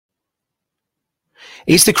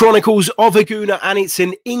It's the Chronicles of Aguna and it's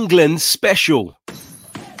an England special.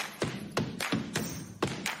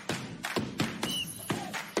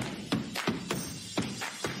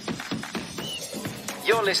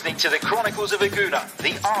 You're listening to the Chronicles of Aguna,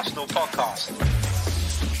 the Arsenal podcast.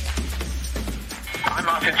 I'm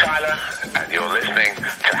Martin Tyler, and you're listening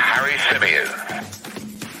to Harry Symeou.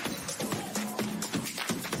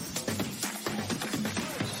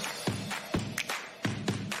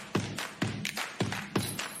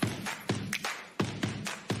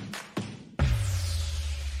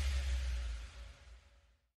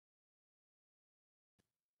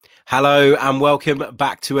 Hello and welcome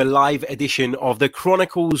back to a live edition of the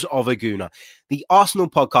Chronicles of Aguna, the Arsenal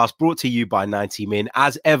podcast brought to you by 90 Min.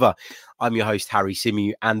 As ever, I'm your host, Harry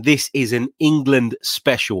Symeou, and this is an England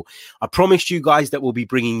special. I promised you guys that we'll be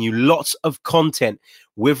bringing you lots of content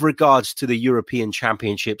with regards to the European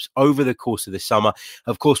Championships over the course of the summer.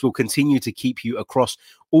 Of course, we'll continue to keep you across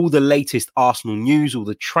all the latest Arsenal news, all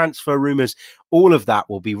the transfer rumours, all of that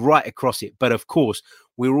will be right across it. But of course,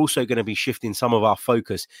 we're also going to be shifting some of our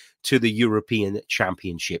focus to the European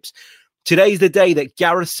Championships. Today's the day that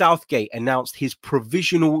Gareth Southgate announced his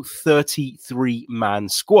provisional 33-man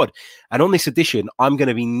squad. And on this edition, I'm going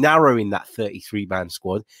to be narrowing that 33-man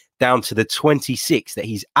squad down to the 26 that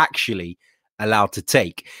he's actually allowed to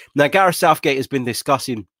take. Now, Gareth Southgate has been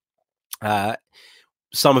discussing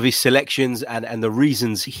some of his selections and the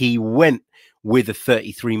reasons he went with a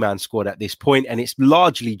 33-man squad at this point. And it's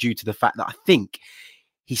largely due to the fact that I think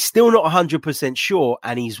he's still not 100% sure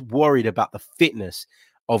and he's worried about the fitness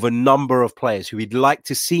of a number of players who he'd like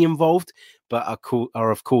to see involved, but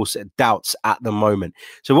are of course, doubts at the moment.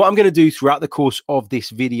 So what I'm going to do throughout the course of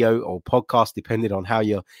this video or podcast, depending on how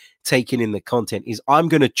you're taking in the content, is I'm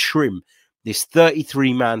going to trim this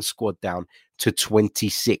 33-man squad down to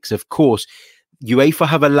 26. Of course, UEFA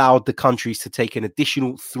have allowed the countries to take an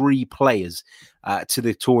additional 3 players to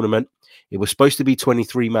the tournament. It was supposed to be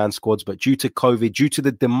 23-man squads, but due to COVID, due to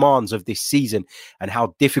the demands of this season and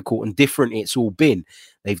how difficult and different it's all been,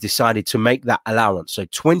 they've decided to make that allowance. So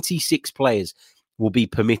 26 players will be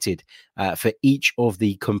permitted for each of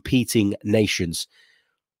the competing nations.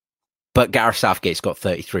 But Gareth Southgate's got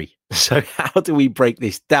 33. So how do we break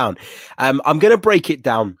this down? I'm going to break it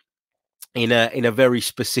down in a very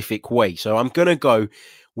specific way. So I'm going to go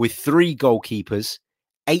with 3 goalkeepers,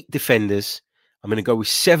 8 defenders. I'm going to go with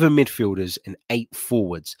 7 midfielders and 8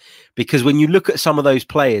 forwards, because when you look at some of those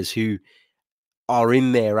players who are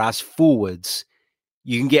in there as forwards,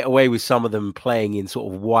 you can get away with some of them playing in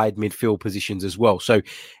sort of wide midfield positions as well. So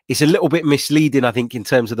it's a little bit misleading, I think, in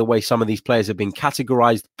terms of the way some of these players have been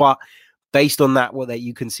categorized. But based on that, what that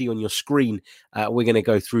you can see on your screen, we're going to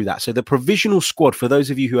go through that. So the provisional squad, for those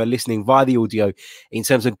of you who are listening via the audio, in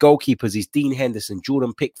terms of goalkeepers, is Dean Henderson,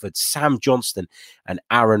 Jordan Pickford, Sam Johnston, and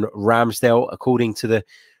Aaron Ramsdale. According to the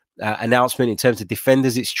announcement, in terms of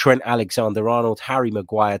defenders, it's Trent Alexander-Arnold, Harry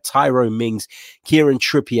Maguire, Tyrone Mings, Kieran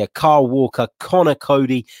Trippier, Carl Walker, Connor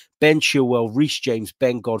Cody, Ben Chilwell, Reece James,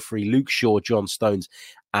 Ben Godfrey, Luke Shaw, John Stones,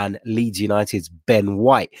 and Leeds United's Ben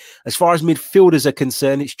White. As far as midfielders are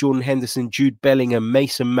concerned, it's Jordan Henderson, Jude Bellingham,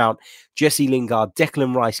 Mason Mount, Jesse Lingard,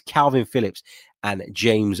 Declan Rice, Calvin Phillips, and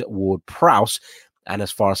James Ward-Prowse. And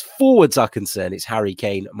as far as forwards are concerned, it's Harry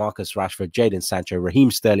Kane, Marcus Rashford, Jadon Sancho,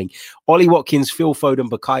 Raheem Sterling, Ollie Watkins, Phil Foden,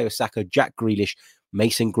 Bukayo Saka, Jack Grealish,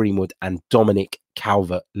 Mason Greenwood, and Dominic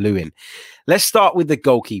Calvert-Lewin. Let's start with the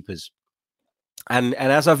goalkeepers. And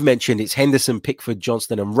as I've mentioned, it's Henderson, Pickford,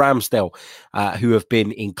 Johnston, and Ramsdale who have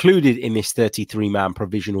been included in this 33-man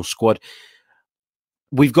provisional squad.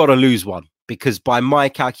 We've got to lose one, because by my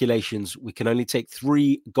calculations, we can only take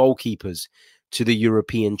 3 goalkeepers to the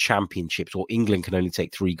European Championships, or England can only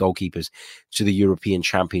take 3 goalkeepers to the European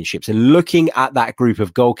Championships. And looking at that group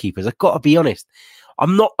of goalkeepers, I've got to be honest,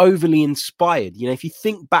 I'm not overly inspired. You know, if you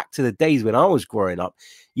think back to the days when I was growing up,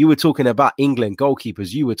 you were talking about England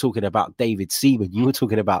goalkeepers. You were talking about David Seaman. You were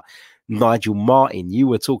talking about Nigel Martin. You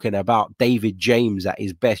were talking about David James at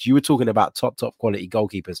his best. You were talking about top quality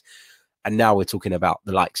goalkeepers. And now we're talking about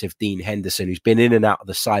the likes of Dean Henderson, who's been in and out of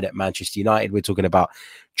the side at Manchester United. We're talking about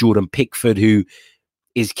Jordan Pickford, who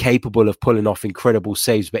is capable of pulling off incredible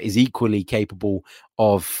saves, but is equally capable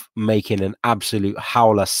of making an absolute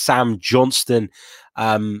howler. Sam Johnston,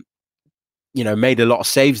 made a lot of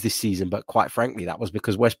saves this season, but quite frankly, that was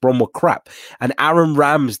because West Brom were crap. And Aaron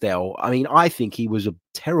Ramsdale, I think he was a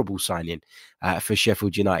terrible signing for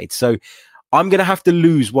Sheffield United. So I'm going to have to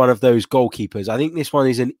lose one of those goalkeepers. I think this one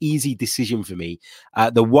is an easy decision for me.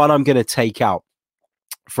 The one I'm going to take out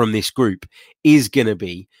from this group is going to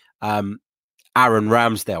be Aaron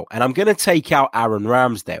Ramsdale. And I'm going to take out Aaron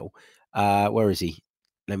Ramsdale. Where is he?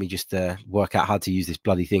 Let me just work out how to use this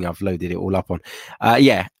bloody thing I've loaded it all up on.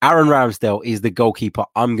 Yeah, Aaron Ramsdale is the goalkeeper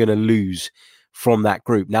I'm going to lose from that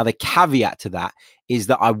group. Now, the caveat to that is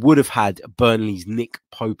that I would have had Burnley's Nick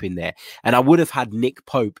Pope in there, and I would have had Nick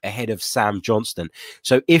Pope ahead of Sam Johnston.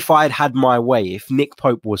 So if I'd had my way, if Nick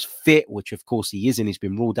Pope was fit, which of course he isn't, he's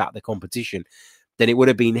been ruled out of the competition, then it would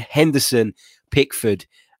have been Henderson, Pickford,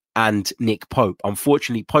 and Nick Pope.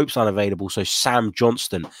 Unfortunately, Pope's unavailable, so Sam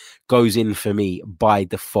Johnston goes in for me by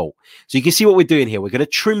default. So you can see what we're doing here. We're going to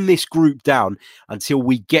trim this group down until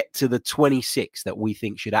we get to the 26 that we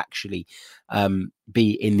think should actually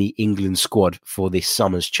be in the England squad for this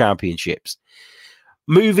summer's championships.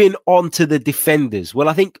 Moving on to the defenders. Well,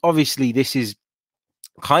 I think obviously this is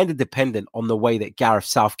kind of dependent on the way that Gareth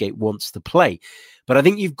Southgate wants to play. But I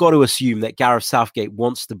think you've got to assume that Gareth Southgate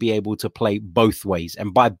wants to be able to play both ways.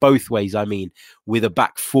 And by both ways, I mean with a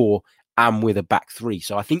back four and with a back three.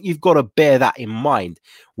 So I think you've got to bear that in mind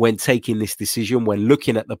when taking this decision, when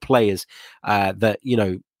looking at the players that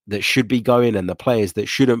should be going and the players that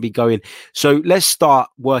shouldn't be going. So let's start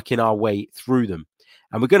working our way through them.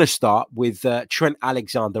 And we're going to start with Trent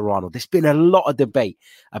Alexander-Arnold. There's been a lot of debate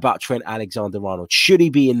about Trent Alexander-Arnold. Should he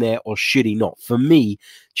be in there or should he not? For me,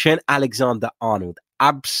 Trent Alexander-Arnold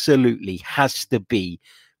absolutely has to be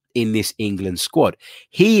in this England squad.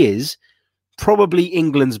 He is probably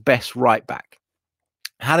England's best right back.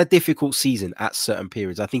 Had a difficult season at certain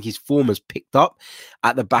periods. I think his form has picked up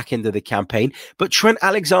at the back end of the campaign. But Trent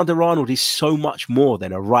Alexander-Arnold is so much more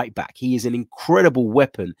than a right back. He is an incredible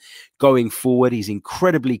weapon going forward. He's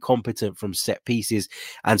incredibly competent from set pieces.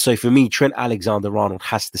 And so for me, Trent Alexander-Arnold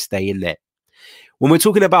has to stay in there. When we're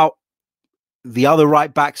talking about the other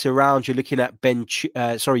right backs around, you're looking at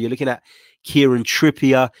you're looking at Kieran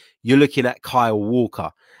Trippier. You're looking at Kyle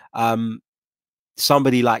Walker.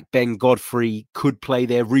 Somebody like Ben Godfrey could play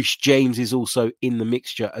there. Reece James is also in the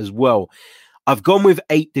mixture as well. I've gone with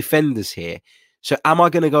 8 defenders here. So am I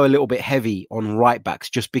going to go a little bit heavy on right backs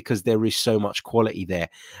just because there is so much quality there?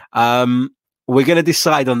 We're going to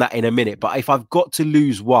decide on that in a minute. But if I've got to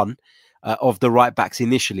lose one of the right backs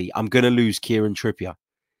initially, I'm going to lose Kieran Trippier.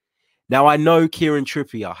 Now, I know Kieran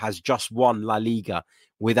Trippier has just won La Liga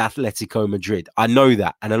with Atletico Madrid. I know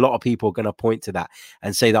that. And a lot of people are going to point to that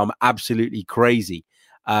and say that I'm absolutely crazy,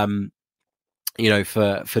 for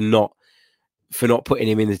not putting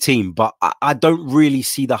him in the team. But I don't really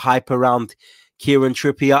see the hype around Kieran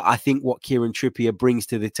Trippier. I think what Kieran Trippier brings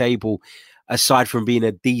to the table, aside from being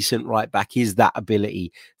a decent right back, is that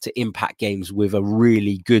ability to impact games with a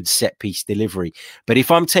really good set piece delivery. But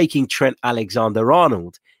if I'm taking Trent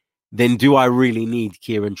Alexander-Arnold, then do I really need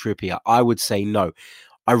Kieran Trippier? I would say no.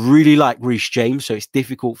 I really like Reece James, so it's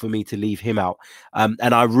difficult for me to leave him out. And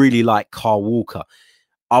I really like Kyle Walker.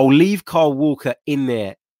 I'll leave Kyle Walker in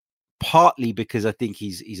there partly because I think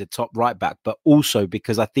he's a top right back, but also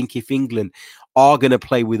because I think if England are going to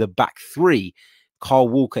play with a back three, Kyle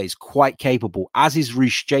Walker is quite capable, as is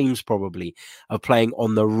Reece James probably, of playing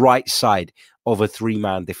on the right side of a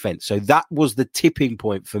 3-man defense. So that was the tipping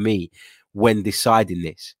point for me when deciding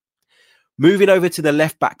this. Moving over to the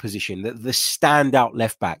left-back position, the standout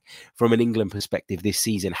left-back from an England perspective this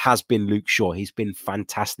season has been Luke Shaw. He's been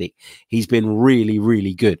fantastic. He's been really,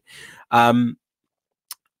 really good.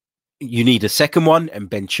 You need a second one, and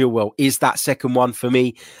Ben Chilwell is that second one for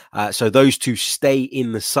me. So those two stay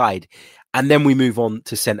in the side. And then we move on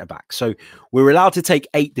to centre-back. So we're allowed to take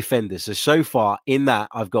 8 defenders. So far in that,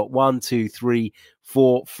 I've got 1, 2, 3,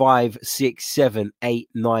 4, 5, 6, 7, 8,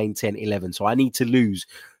 9, 10, 11. So I need to lose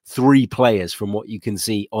 3 players from what you can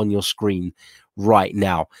see on your screen right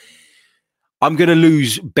now. I'm going to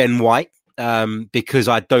lose Ben White because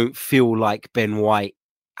I don't feel like Ben White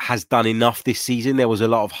has done enough this season. There was a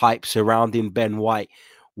lot of hype surrounding Ben White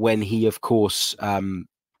when he, of course,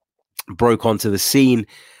 broke onto the scene,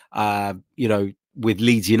 with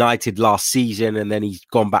Leeds United last season, and then he's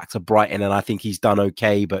gone back to Brighton, and I think he's done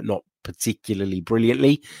okay, but not particularly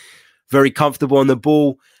brilliantly. Very comfortable on the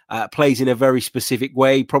ball. Plays in a very specific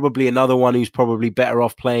way. Probably another one who's probably better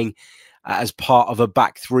off playing as part of a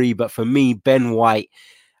back three. But for me, Ben White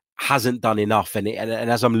hasn't done enough. And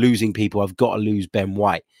as I'm losing people, I've got to lose Ben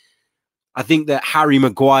White. I think that Harry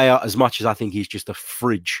Maguire, as much as I think he's just a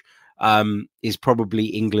fridge, is probably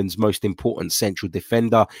England's most important central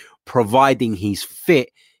defender. Providing he's fit,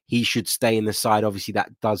 he should stay in the side. Obviously,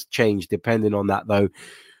 that does change depending on that, though.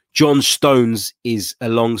 John Stones is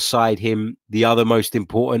alongside him, the other most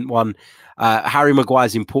important one. Harry Maguire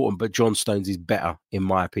is important, but John Stones is better, in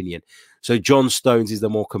my opinion. So John Stones is the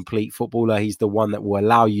more complete footballer. He's the one that will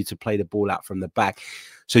allow you to play the ball out from the back.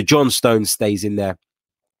 So John Stones stays in there.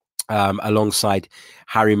 alongside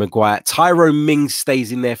Harry Maguire. Tyrone Mings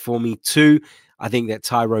stays in there for me too. I think that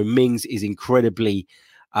Tyrone Mings is incredibly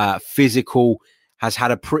physical, has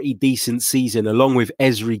had a pretty decent season, along with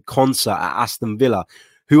Ezri Konsa at Aston Villa,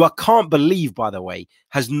 who I can't believe, by the way,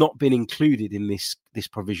 has not been included in this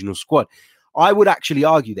provisional squad. I would actually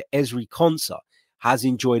argue that Ezri Konsa has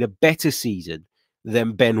enjoyed a better season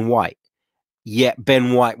than Ben White. Yet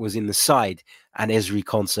Ben White was in the side and Ezri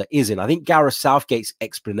Konsa isn't. I think Gareth Southgate's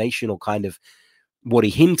explanation, or kind of what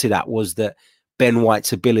he hinted at, was that Ben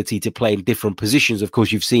White's ability to play in different positions, of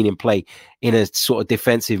course, you've seen him play in a sort of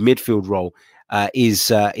defensive midfield role,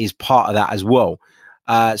 is part of that as well.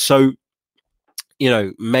 So, you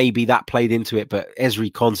know, maybe that played into it, but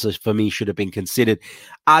Ezri Konsa for me should have been considered,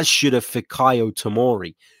 as should have Fikayo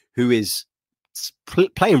Tomori, who is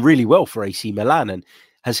playing really well for AC Milan and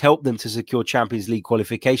has helped them to secure Champions League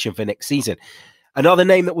qualification for next season. Another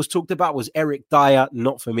name that was talked about was Eric Dyer.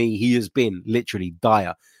 Not for me. He has been literally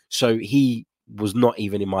dire. So he was not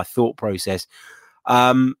even in my thought process.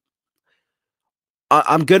 I'm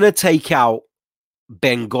going to take out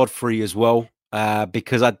Ben Godfrey as well,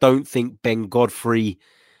 because I don't think Ben Godfrey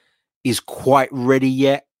is quite ready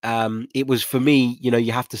yet. It was, for me, you know,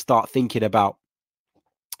 you have to start thinking about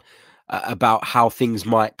how things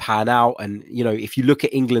might pan out. And, you know, if you look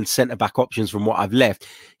at England's centre-back options from what I've left,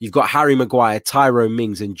 you've got Harry Maguire, Tyrone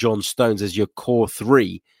Mings and John Stones as your core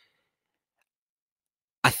three.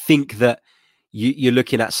 I think that you're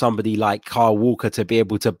looking at somebody like Kyle Walker to be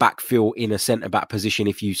able to backfill in a centre-back position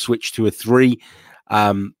if you switch to a three,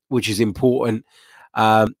 which is important.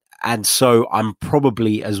 And so I'm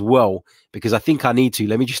probably as well, because I think I need to,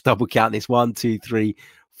 let me just double count this: 1, 2, 3,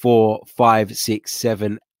 4, 5, 6,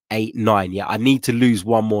 7, 8, 9. Yeah, I need to lose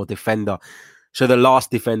one more defender. So the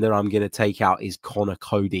last defender I'm going to take out is Connor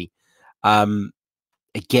Cody.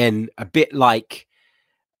 Again, a bit like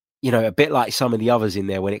some of the others in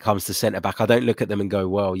there when it comes to centre back. I don't look at them and go,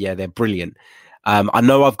 well, yeah, they're brilliant. I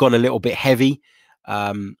know I've gone a little bit heavy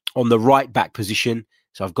on the right back position.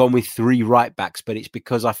 So I've gone with 3 right backs, but it's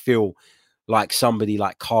because I feel like somebody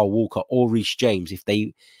like Kyle Walker or Reece James,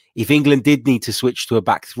 if England did need to switch to a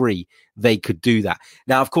back 3, they could do that.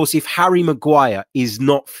 Now, of course, if Harry Maguire is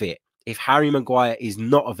not fit, if Harry Maguire is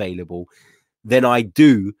not available, then I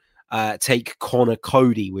do take Connor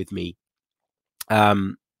Cody with me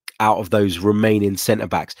out of those remaining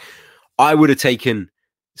centre-backs. I would have taken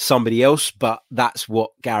somebody else, but that's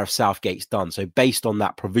what Gareth Southgate's done. So based on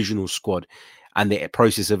that provisional squad and the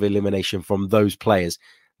process of elimination from those players,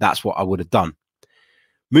 that's what I would have done.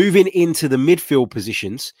 Moving into the midfield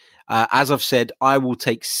positions, as I've said, I will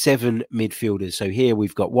take 7 midfielders. So here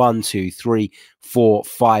we've got 1, 2, 3, 4,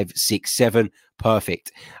 5, 6, 7.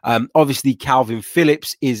 Perfect. Obviously, Calvin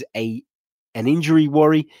Phillips is an injury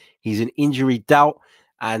worry. He's an injury doubt.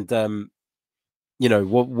 And, you know,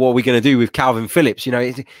 what are we going to do with Calvin Phillips? You know,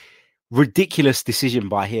 it's a ridiculous decision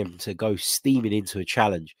by him to go steaming into a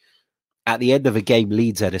challenge. At the end of a game,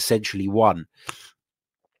 Leeds had essentially won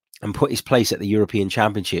and put his place at the European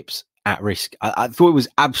Championships at risk. I thought it was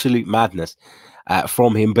absolute madness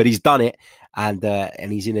from him, but he's done it, and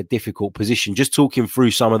he's in a difficult position. Just talking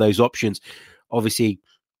through some of those options, obviously,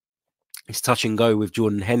 it's touch and go with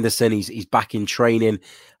Jordan Henderson. He's back in training,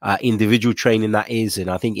 individual training that is,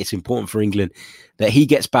 and I think it's important for England that he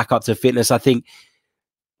gets back up to fitness. I think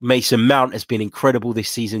Mason Mount has been incredible this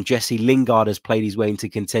season. Jesse Lingard has played his way into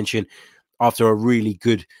contention after a really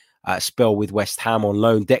good spell with West Ham on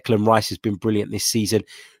loan. Declan Rice has been brilliant this season.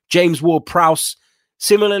 James Ward-Prowse,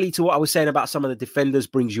 similarly to what I was saying about some of the defenders,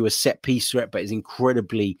 brings you a set-piece threat, but is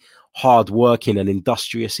incredibly hard-working and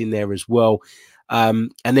industrious in there as well.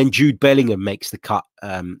 And then Jude Bellingham makes the cut.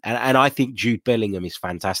 And I think Jude Bellingham is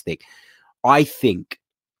fantastic. I think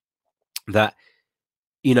that,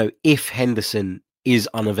 you know, if Henderson is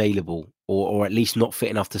unavailable or at least not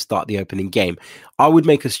fit enough to start the opening game, I would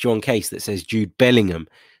make a strong case that says Jude Bellingham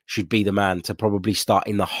should be the man to probably start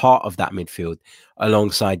in the heart of that midfield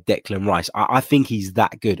alongside Declan Rice. I think he's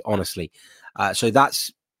that good, honestly. So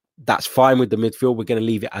that's fine with the midfield. We're going to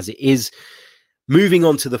leave it as it is. Moving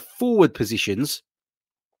on to the forward positions,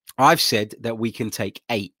 I've said that we can take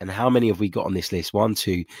 8. And how many have we got on this list? 1,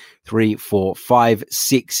 2, 3, 4, 5,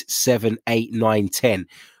 6, 7, 8, 9, 10,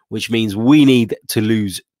 which means we need to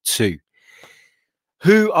lose 2.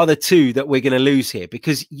 Who are the 2 that we're going to lose here?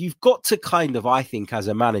 Because you've got to kind of, I think, as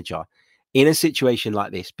a manager, in a situation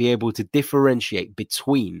like this, be able to differentiate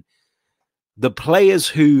between the players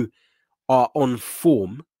who are on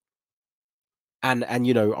form and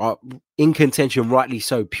you know, are in contention, rightly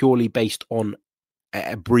so, purely based on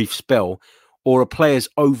a brief spell, or a player's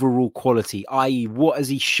overall quality, i.e., what has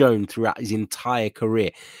he shown throughout his entire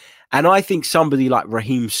career? And I think somebody like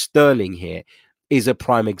Raheem Sterling here is a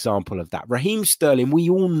prime example of that. Raheem Sterling, we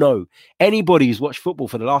all know, anybody who's watched football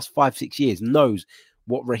for the last 5-6 years knows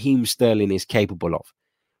what Raheem Sterling is capable of.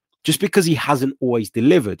 Just because he hasn't always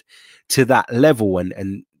delivered to that level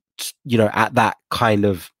and at that kind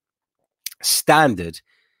of standard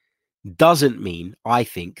doesn't mean, I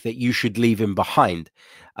think, that you should leave him behind.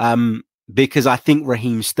 Because I think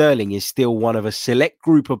Raheem Sterling is still one of a select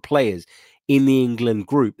group of players in the England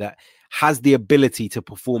group that has the ability to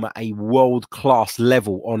perform at a world-class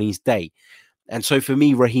level on his day. And so for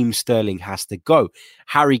me, Raheem Sterling has to go.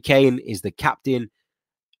 Harry Kane is the captain.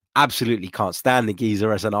 Absolutely can't stand the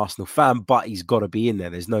geezer as an Arsenal fan, but he's got to be in there.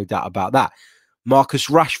 There's no doubt about that. Marcus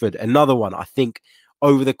Rashford, another one. I think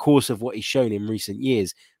over the course of what he's shown in recent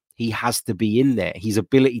years, he has to be in there. His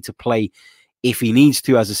ability to play if he needs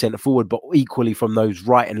to as a centre forward, but equally from those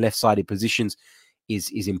right and left-sided positions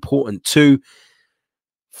is important too.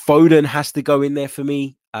 Foden has to go in there for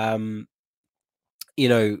me. I'm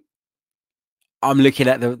looking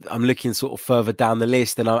sort of further down the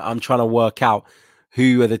list, and I'm trying to work out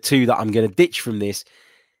who are the two that I'm going to ditch from this.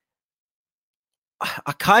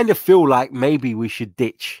 I kind of feel like maybe we should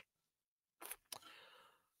ditch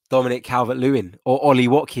Dominic Calvert-Lewin or Ollie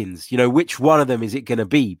Watkins. Which one of them is it going to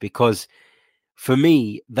be? Because for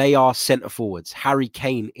me, they are centre forwards. Harry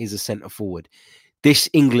Kane is a centre forward. This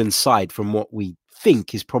England side, from what we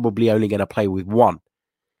think, is probably only going to play with one.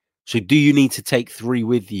 So do you need to take three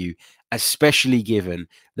with you, especially given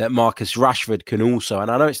that Marcus Rashford can also,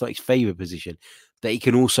 and I know it's not his favourite position, that he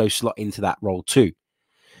can also slot into that role too.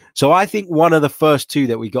 So I think one of the first two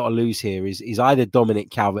that we got to lose here is either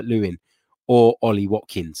Dominic Calvert-Lewin or Ollie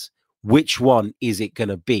Watkins. Which one is it going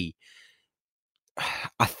to be?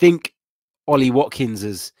 I think Ollie Watkins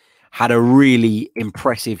has had a really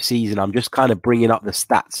impressive season. I'm just kind of bringing up the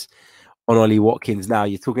stats on Ollie Watkins now.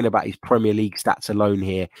 You're talking about his Premier League stats alone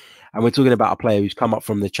here. And we're talking about a player who's come up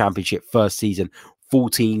from the Championship first season,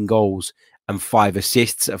 14 goals and 5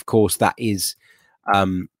 assists. Of course, that is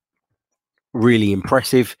really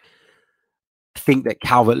impressive. I think that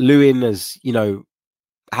Calvert-Lewin has,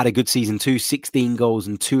 had a good season too, 16 goals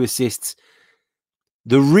and 2 assists.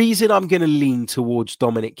 The reason I'm going to lean towards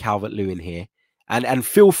Dominic Calvert-Lewin here, and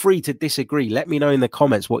feel free to disagree. Let me know in the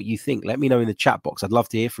comments what you think. Let me know in the chat box. I'd love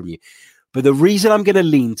to hear from you. But the reason I'm going to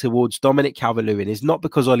lean towards Dominic Calvert-Lewin is not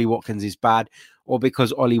because Ollie Watkins is bad or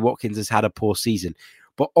because Ollie Watkins has had a poor season.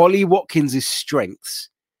 But Ollie Watkins' strengths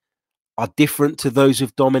are different to those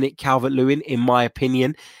of Dominic Calvert-Lewin, in my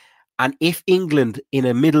opinion. And if England, in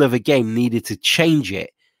the middle of a game, needed to change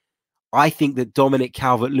it, I think that Dominic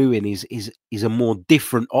Calvert-Lewin is a more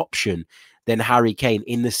different option than Harry Kane,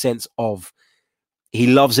 in the sense of he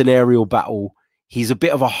loves an aerial battle. He's a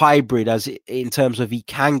bit of a hybrid in terms of he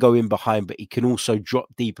can go in behind, but he can also drop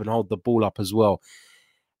deep and hold the ball up as well.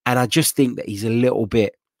 And I just think that he's a little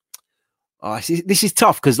bit... this is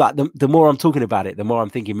tough because the more I'm talking about it, the more I'm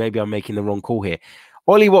thinking maybe I'm making the wrong call here.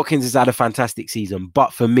 Ollie Watkins has had a fantastic season,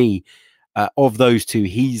 but for me, of those two,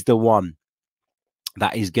 he's the one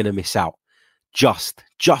that is going to miss out. Just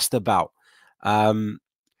about.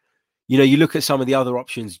 You look at some of the other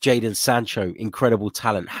options. Jadon Sancho, incredible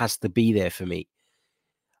talent, has to be there for me.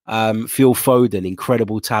 Phil Foden,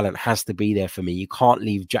 incredible talent, has to be there for me. You can't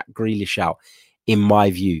leave Jack Grealish out, in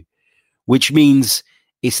my view, which means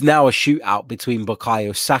it's now a shootout between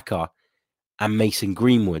Bukayo Saka and Mason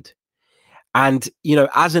Greenwood. And,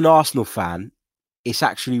 as an Arsenal fan, it's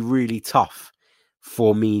actually really tough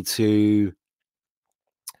for me to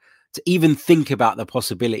even think about the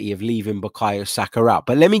possibility of leaving Bukayo Saka out.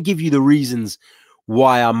 But let me give you the reasons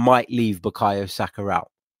why I might leave Bukayo Saka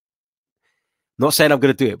out. Not saying I'm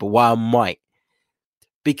going to do it, but why I might.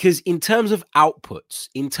 Because in terms of outputs,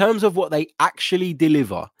 in terms of what they actually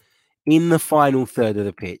deliver in the final third of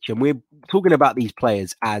the pitch, and we're talking about these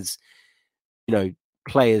players as,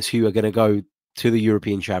 players who are going to go to the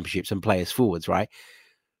European Championships and play as forwards, right?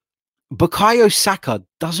 Bukayo Saka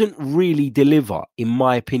doesn't really deliver, in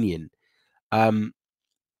my opinion,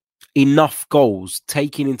 enough goals,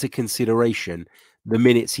 taking into consideration the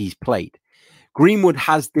minutes he's played. Greenwood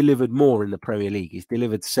has delivered more in the Premier League. He's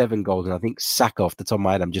delivered 7 goals, and I think Saka, off the top of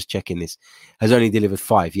my head, I'm just checking this, has only delivered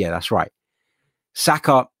 5. Yeah, that's right.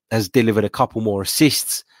 Saka has delivered a couple more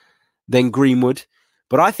assists than Greenwood,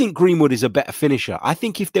 but I think Greenwood is a better finisher. I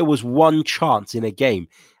think if there was one chance in a game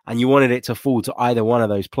and you wanted it to fall to either one of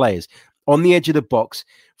those players, on the edge of the box,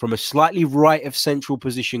 from a slightly right of central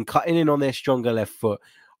position, cutting in on their stronger left foot,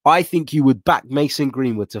 I think you would back Mason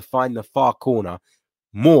Greenwood to find the far corner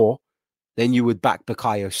more than you would back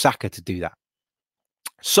Bukayo Saka to do that.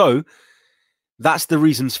 So that's the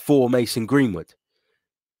reasons for Mason Greenwood.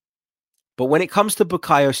 But when it comes to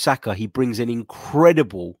Bukayo Saka, he brings an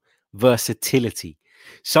incredible versatility,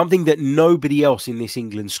 something that nobody else in this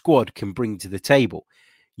England squad can bring to the table.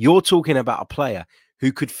 You're talking about a player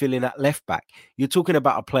who could fill in at left back. You're talking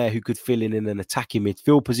about a player who could fill in an attacking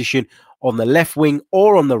midfield position on the left wing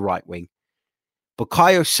or on the right wing.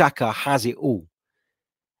 Bukayo Saka has it all.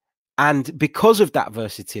 And because of that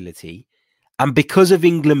versatility, and because of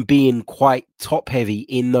England being quite top heavy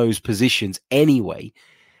in those positions anyway,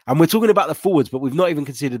 and we're talking about the forwards, but we've not even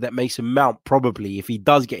considered that Mason Mount probably, if he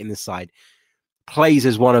does get in the side, plays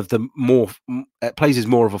as more of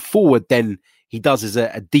a forward than he does as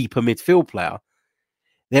a deeper midfield player.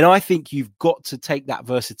 Then I think you've got to take that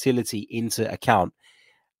versatility into account,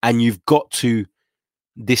 and you've got to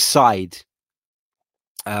decide,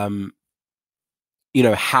 how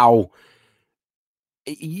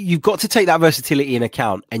you've got to take that versatility in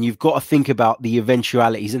account, and you've got to think about the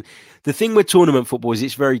eventualities. And the thing with tournament football is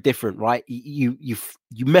it's very different, right? You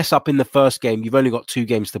mess up in the first game, you've only got 2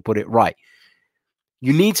 games to put it right.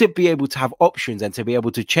 You need to be able to have options and to be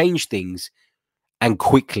able to change things and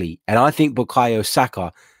quickly. And I think Bukayo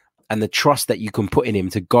Saka and the trust that you can put in him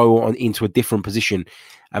to go on into a different position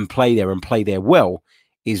and play there well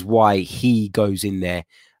is why he goes in there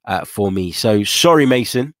for me. So sorry,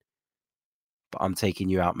 Mason, but I'm taking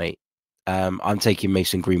you out, mate. I'm taking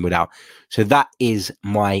Mason Greenwood out. So that is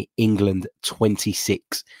my England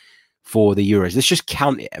 26 for the Euros. Let's just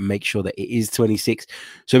count it and make sure that it is 26.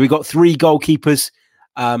 So we got 3 goalkeepers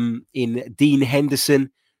in Dean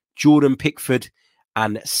Henderson, Jordan Pickford,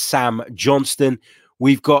 and Sam Johnston.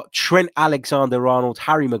 We've got Trent Alexander-Arnold,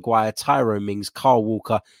 Harry Maguire, Tyrone Mings, Carl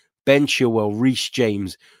Walker, Ben Chilwell, Reece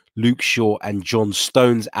James, Luke Shaw, and John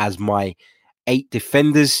Stones as my 8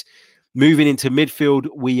 defenders. Moving into midfield,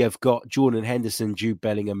 we have got Jordan Henderson, Jude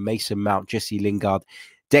Bellingham, Mason Mount, Jesse Lingard,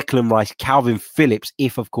 Declan Rice, Calvin Phillips,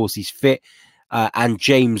 if of course he's fit, and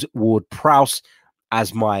James Ward-Prowse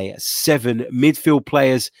as my 7 midfield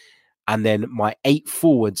players. And then my 8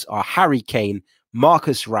 forwards are Harry Kane,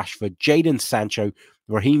 Marcus Rashford, Jadon Sancho,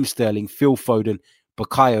 Raheem Sterling, Phil Foden,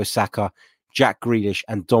 Bukayo Saka, Jack Grealish,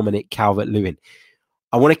 and Dominic Calvert-Lewin.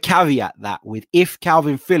 I want to caveat that with if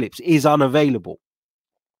Calvin Phillips is unavailable,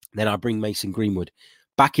 then I bring Mason Greenwood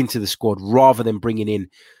back into the squad rather than bringing in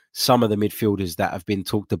some of the midfielders that have been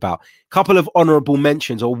talked about. A couple of honourable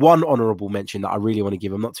mentions, or one honourable mention that I really want to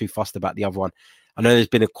give. I'm not too fussed about the other one. I know there's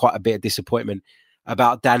been quite a bit of disappointment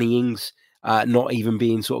about Danny Ings not even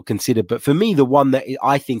being sort of considered. But for me, the one that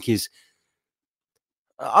I think is,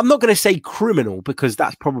 I'm not going to say criminal because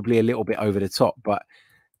that's probably a little bit over the top, but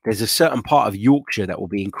there's a certain part of Yorkshire that will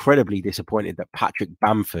be incredibly disappointed that Patrick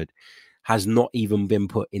Bamford has not even been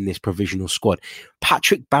put in this provisional squad.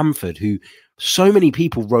 Patrick Bamford, who so many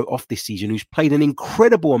people wrote off this season, who's played an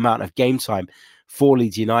incredible amount of game time for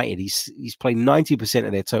Leeds United. He's played 90%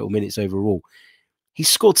 of their total minutes overall. He's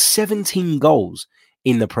scored 17 goals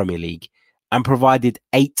in the Premier League and provided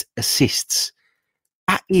 8 assists.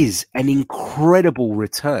 That is an incredible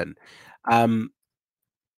return from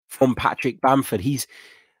Patrick Bamford. He's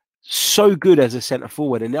so good as a centre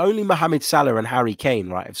forward, and only Mohamed Salah and Harry Kane,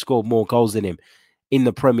 right, have scored more goals than him in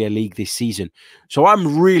the Premier League this season. So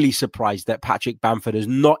I'm really surprised that Patrick Bamford has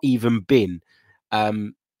not even been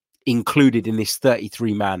included in this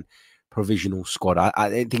 33-man provisional squad.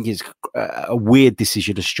 I think it's a weird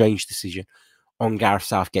decision, a strange decision on Gareth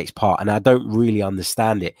Southgate's part, and I don't really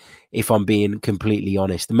understand it, if I'm being completely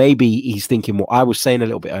honest. Maybe he's thinking what I was saying a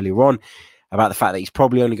little bit earlier on about the fact that he's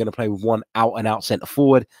probably only going to play with one out-and-out centre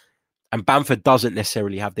forward, and Bamford doesn't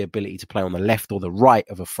necessarily have the ability to play on the left or the right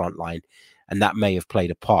of a front line, and that may have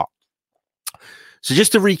played a part. So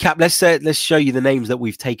just to recap, let's show you the names that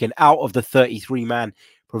we've taken out of the 33-man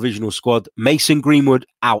provisional squad. Mason Greenwood,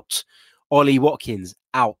 out. Ollie Watkins,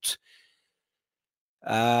 out.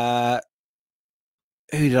 Who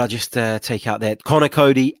did I just take out there? Connor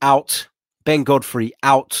Cody, out. Ben Godfrey,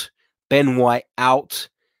 out. Ben White, out.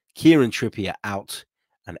 Kieran Trippier, out.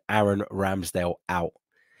 And Aaron Ramsdale, out.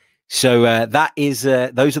 So that is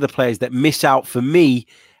those are the players that miss out for me.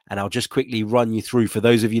 And I'll just quickly run you through, for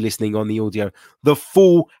those of you listening on the audio, the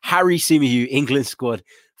full Harry Symeou England squad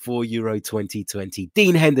for Euro 2020.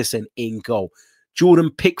 Dean Henderson in goal.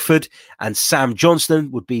 Jordan Pickford and Sam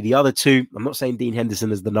Johnston would be the other 2. I'm not saying Dean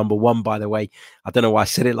Henderson is the number 1, by the way. I don't know why I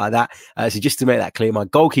said it like that. So just to make that clear, my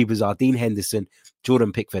goalkeepers are Dean Henderson,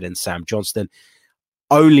 Jordan Pickford, and Sam Johnston.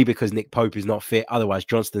 Only because Nick Pope is not fit. Otherwise,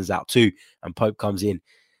 Johnston's out too, and Pope comes in.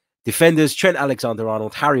 Defenders, Trent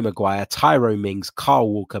Alexander-Arnold, Harry Maguire, Tyrone Mings,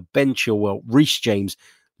 Carl Walker, Ben Chilwell, Reece James,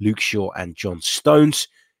 Luke Shaw, and John Stones.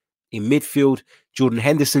 In midfield, Jordan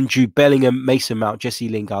Henderson, Jude Bellingham, Mason Mount, Jesse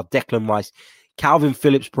Lingard, Declan Rice, Calvin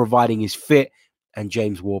Phillips providing his fit, and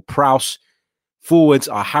James Ward-Prowse. Forwards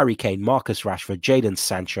are Harry Kane, Marcus Rashford, Jadon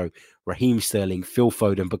Sancho, Raheem Sterling, Phil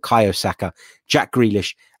Foden, Bukayo Saka, Jack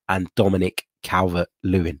Grealish, and Dominic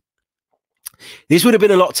Calvert-Lewin. This would have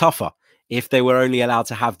been a lot tougher if they were only allowed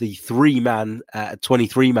to have the 23-man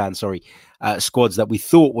squads that we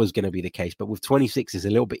thought was going to be the case. But with 26, it's a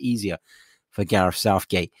little bit easier for Gareth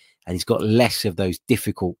Southgate, and he's got less of those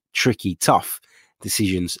difficult, tricky, tough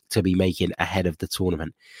decisions to be making ahead of the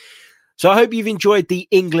tournament. So I hope you've enjoyed the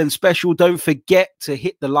England special. Don't forget to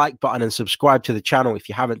hit the like button and subscribe to the channel if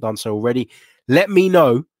you haven't done so already. Let me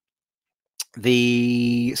know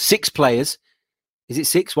the 6 players. Is it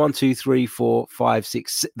 6? 1, 2, 3, 4, 5,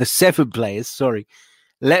 6. The 7 players, sorry.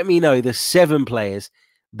 Let me know the 7 players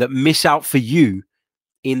that miss out for you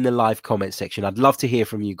in the live comment section. I'd love to hear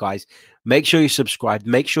from you guys. Make sure you subscribe.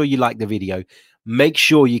 Make sure you like the video. Make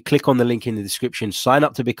sure you click on the link in the description, sign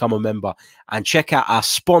up to become a member, and check out our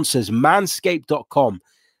sponsors, manscaped.com.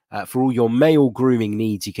 For all your male grooming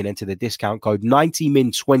needs, you can enter the discount code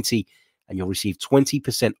 90min20 and you'll receive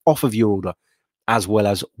 20% off of your order, as well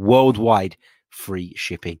as worldwide free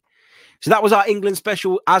shipping. So that was our England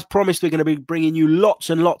special. As promised, we're going to be bringing you lots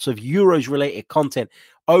and lots of Euros-related content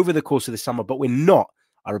over the course of the summer, but we're not,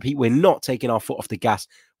 I repeat, we're not taking our foot off the gas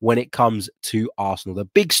when it comes to Arsenal. The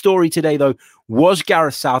big story today, though, was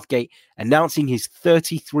Gareth Southgate announcing his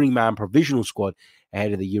 33-man provisional squad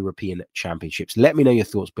ahead of the European Championships. Let me know your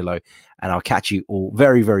thoughts below, and I'll catch you all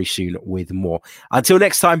very, very soon with more. Until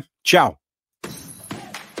next time, ciao.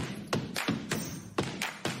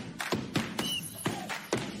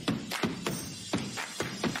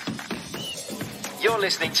 You're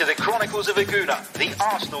listening to the Chronicles of Aguna, the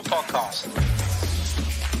Arsenal podcast.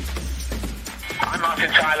 I'm Martin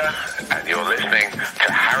Tyler, and you're listening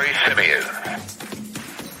to Harry Symeou.